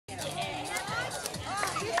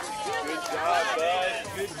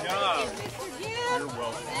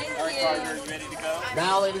ready to go?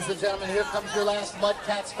 Now, ladies and gentlemen, here comes your last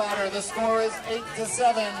Mudcats batter. The score is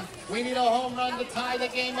 8-7. We need a home run to tie the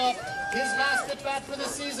game up. His last at bat for the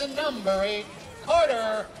season, number 8,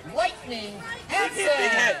 Carter Lightning Hansen.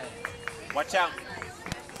 Big hit. Watch out.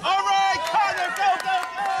 All right, Carter, go, go,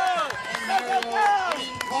 go! Go, go, go!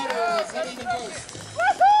 Carter is heading to base.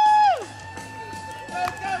 Woohoo! Go,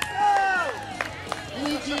 go, go!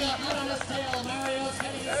 Luigi out on his tail. Mario's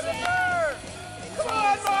heading to second. Come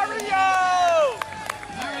on, Mario!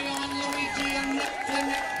 Mario and Luigi are neck to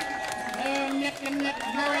neck. They're neck and neck.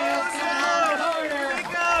 Mario's coming home. Carter. Here we go.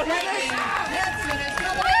 Lightning Hansen is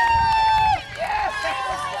coming in.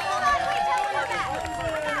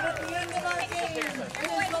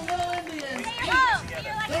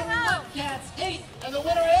 And the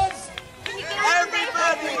winner is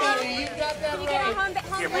everybody. You got that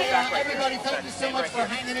right. Everybody, thank you so much for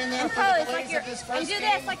hanging in there for the delays of this first and do game.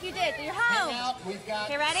 this like you did. You're home. Hang out. We've got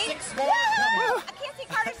Okay, ready? 6 more coming. I can't see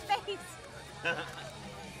Carter's face.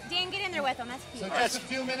 Dan, get in there with him. That's cute. So just a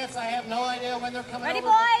few minutes. I have no idea when they're coming Ready, over.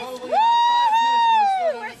 boys? Probably Woo!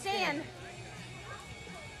 about 5 minutes. Where's Dan?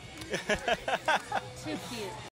 Too cute.